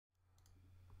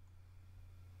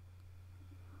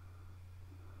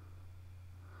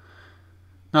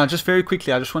Now, just very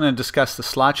quickly, I just want to discuss the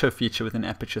slideshow feature within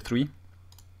Aperture 3.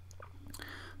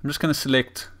 I'm just going to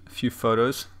select a few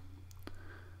photos.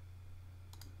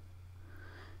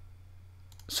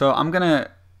 So I'm going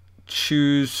to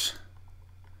choose,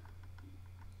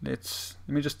 let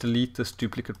me just delete this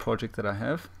duplicate project that I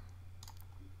have.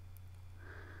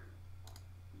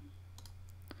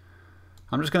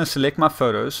 I'm just going to select my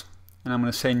photos and I'm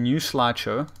going to say new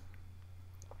slideshow.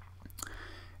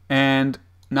 And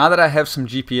now that I have some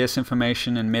GPS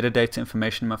information and metadata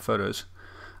information in my photos,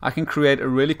 I can create a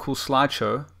really cool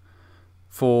slideshow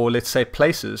for, let's say,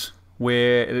 places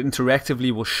where it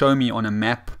interactively will show me on a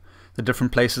map the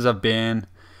different places I've been,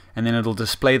 and then it'll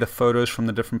display the photos from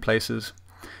the different places.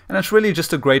 And it's really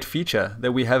just a great feature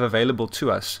that we have available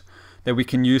to us that we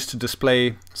can use to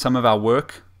display some of our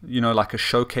work, you know, like a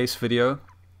showcase video,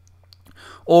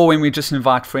 or when we just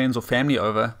invite friends or family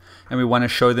over and we want to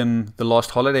show them the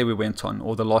last holiday we went on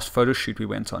or the last photo shoot we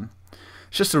went on.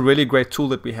 It's just a really great tool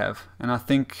that we have, and I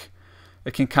think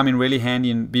it can come in really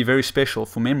handy and be very special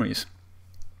for memories.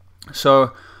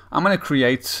 So I'm going to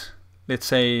create, let's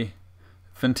say,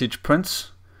 vintage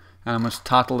prints, and I'm going to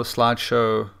title the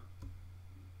slideshow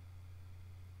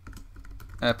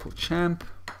Apple Champ,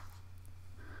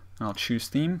 and I'll choose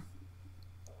theme.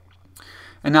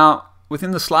 And now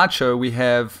within the slideshow we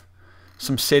have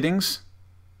some settings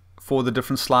for the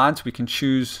different slides. We can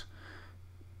choose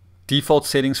default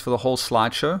settings for the whole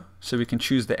slideshow, so we can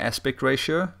choose the aspect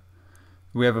ratio.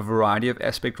 We have a variety of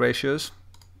aspect ratios.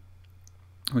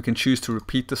 We can choose to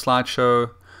repeat the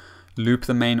slideshow, loop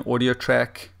the main audio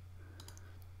track,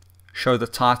 show the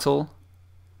title.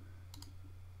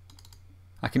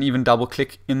 I can even double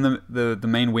click in the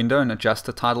main window and adjust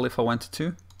the title if I wanted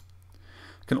to.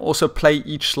 I can also play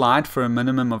each slide for a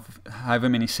minimum of however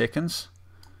many seconds.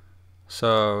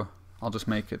 So I'll just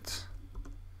make it,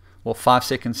 well, 5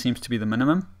 seconds seems to be the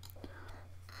minimum.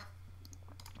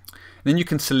 Then you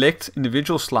can select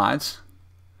individual slides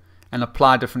and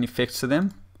apply different effects to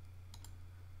them.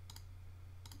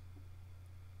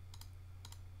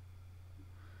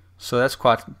 So that's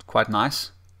quite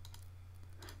nice.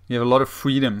 You have a lot of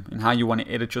freedom in how you want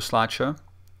to edit your slideshow.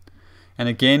 And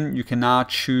again, you can now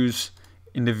choose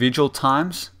individual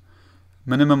times,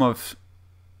 minimum of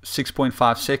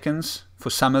 6.5 seconds for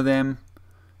some of them,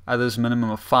 others minimum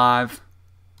of 5.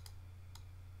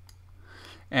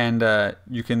 And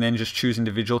you can then just choose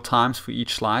individual times for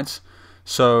each slides.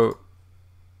 So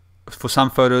for some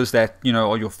photos that, you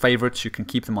know, are your favorites, you can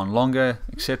keep them on longer,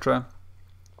 etc.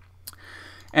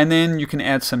 And then you can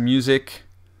add some music.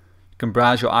 You can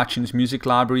browse your iTunes music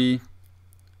library.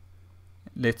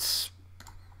 Let's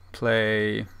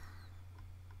play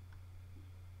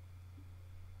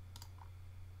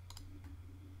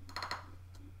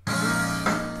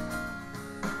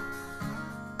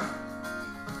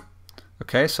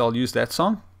okay, so I'll use that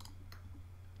song.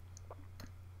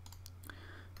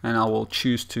 And I will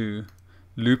choose to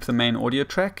loop the main audio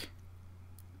track.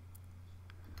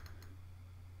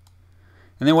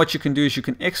 And then what you can do is you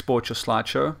can export your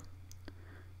slideshow,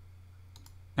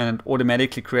 and it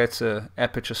automatically creates a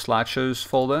Aperture Slideshows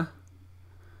folder.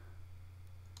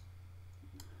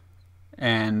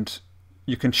 And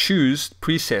you can choose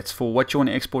presets for what you want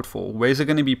to export for. Where's it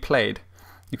going to be played?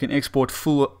 You can export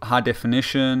full high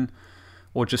definition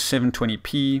or just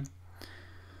 720p.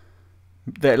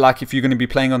 That, like if you're going to be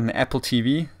playing on the Apple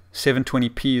TV,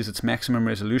 720p is its maximum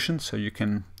resolution, so you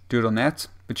can do it on that.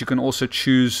 But you can also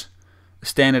choose a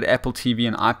standard Apple TV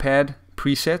and iPad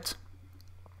preset,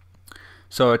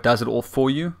 so it does it all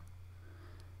for you.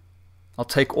 I'll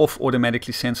take off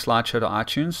automatically send slideshow to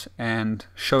iTunes and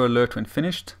show alert when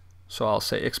finished, so I'll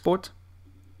say export.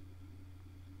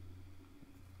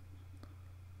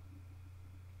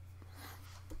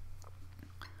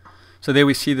 So there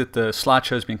we see that the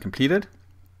slideshow has been completed.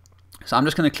 So I'm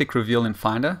just going to click reveal in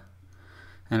Finder,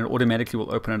 and it automatically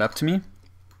will open it up to me.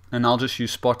 And I'll just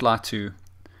use Spotlight to,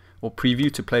 or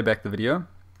Preview to play back the video.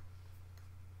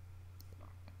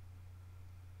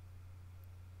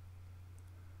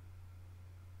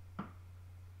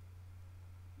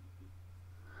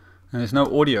 And there's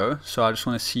no audio, so I just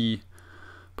want to see,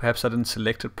 perhaps I didn't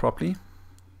select it properly.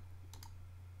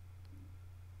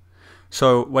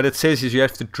 So what it says is you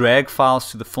have to drag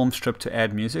files to the film strip to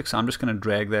add music. So I'm just going to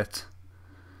drag that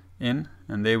in,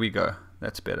 and there we go.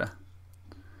 That's better.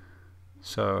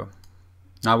 So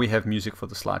now we have music for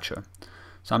the slideshow.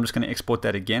 So I'm just going to export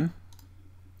that again.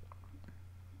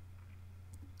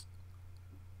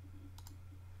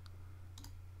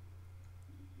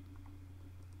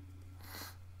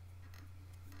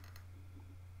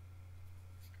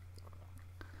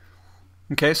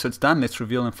 Okay, so it's done. Let's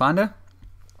reveal in Finder.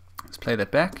 Let's play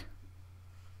that back.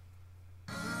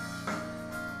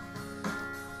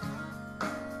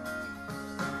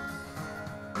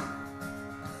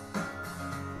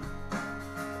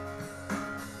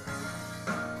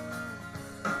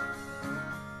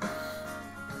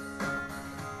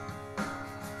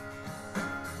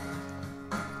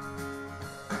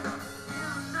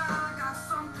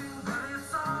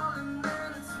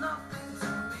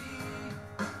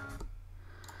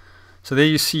 So there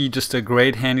you see just a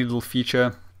great handy little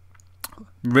feature,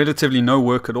 relatively no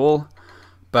work at all,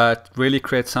 but really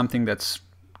creates something that's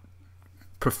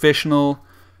professional,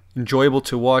 enjoyable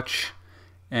to watch,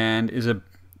 and is a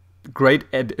great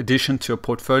addition to a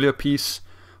portfolio piece,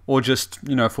 or just,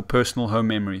 you know, for personal home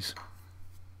memories.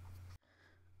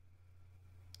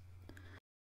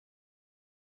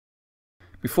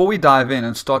 Before we dive in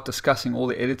and start discussing all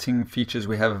the editing features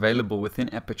we have available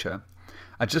within Aperture,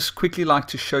 I'd just quickly like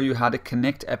to show you how to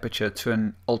connect Aperture to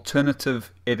an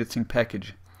alternative editing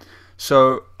package.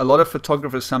 So a lot of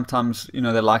photographers sometimes, you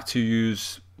know, they like to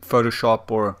use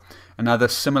Photoshop or another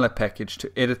similar package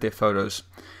to edit their photos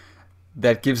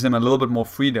that gives them a little bit more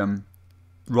freedom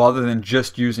rather than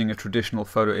just using a traditional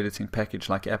photo editing package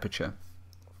like Aperture.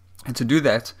 And to do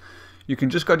that, you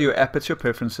can just go to your Aperture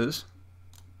preferences,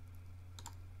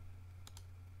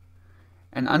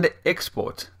 and under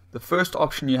Export, the first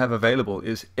option you have available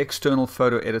is External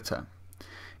Photo Editor.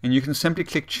 And you can simply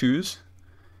click Choose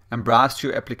and browse to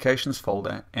your Applications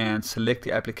folder and select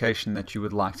the application that you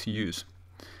would like to use.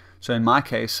 So in my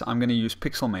case, I'm going to use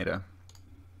Pixelmator.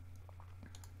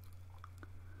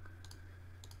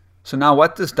 So now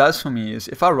what this does for me is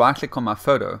if I right click on my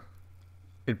photo,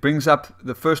 it brings up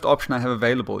the first option I have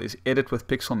available is Edit with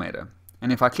Pixelmator.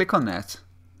 And if I click on that,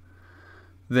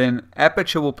 then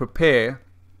Aperture will prepare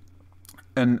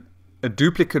a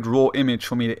duplicate raw image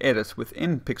for me to edit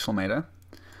within Pixelmator.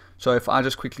 So if I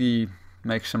just quickly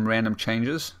make some random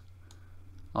changes,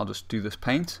 I'll just do this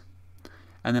paint,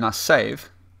 and then I save.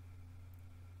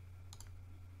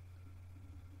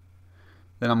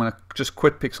 Then I'm going to just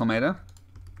quit Pixelmator.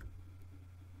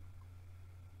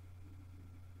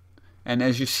 And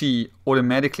as you see,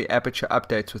 automatically Aperture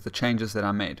updates with the changes that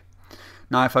I made.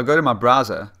 Now if I go to my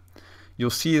browser, you'll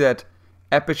see that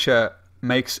Aperture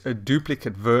makes a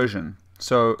duplicate version.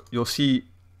 So you'll see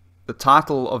the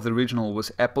title of the original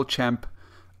was Apple Champ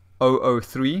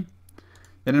 003.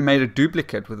 Then it made a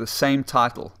duplicate with the same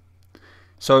title.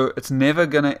 So it's never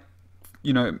gonna,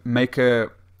 you know, make a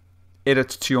edit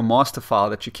to your master file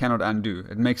that you cannot undo.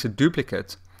 It makes a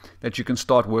duplicate that you can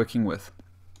start working with.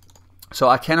 So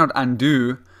I cannot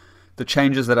undo the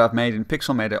changes that I've made in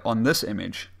Pixelmator on this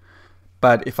image.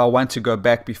 But if I want to go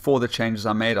back before the changes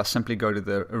I made, I simply go to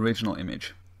the original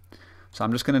image. So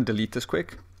I'm just going to delete this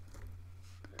quick,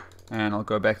 and I'll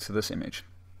go back to this image.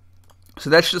 So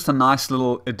that's just a nice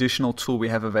little additional tool we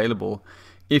have available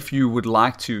if you would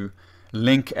like to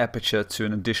link Aperture to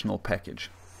an additional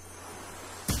package.